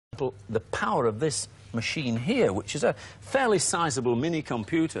The power of this machine here, which is a fairly sizable mini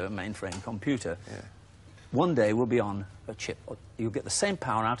computer, mainframe computer, one day will be on a chip. You'll get the same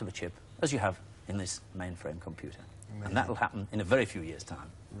power out of a chip as you have in this mainframe computer. Amazing. And that will happen in a very few years' time.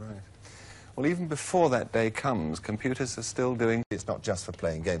 Right. Well, even before that day comes, computers are still doing... It's not just for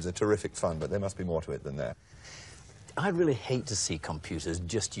playing games. They're terrific fun, but there must be more to it than that. I really hate to see computers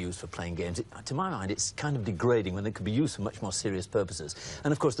just used for playing games. To my mind, it's kind of degrading when they could be used for much more serious purposes.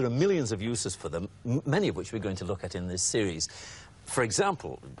 And, of course, there are millions of uses for them, many of which we're going to look at in this series. For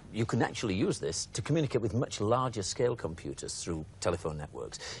example, you can actually use this to communicate with much larger scale computers through telephone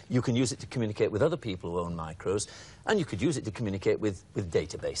networks. You can use it to communicate with other people who own micros, and you could use it to communicate with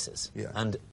databases. Yeah. And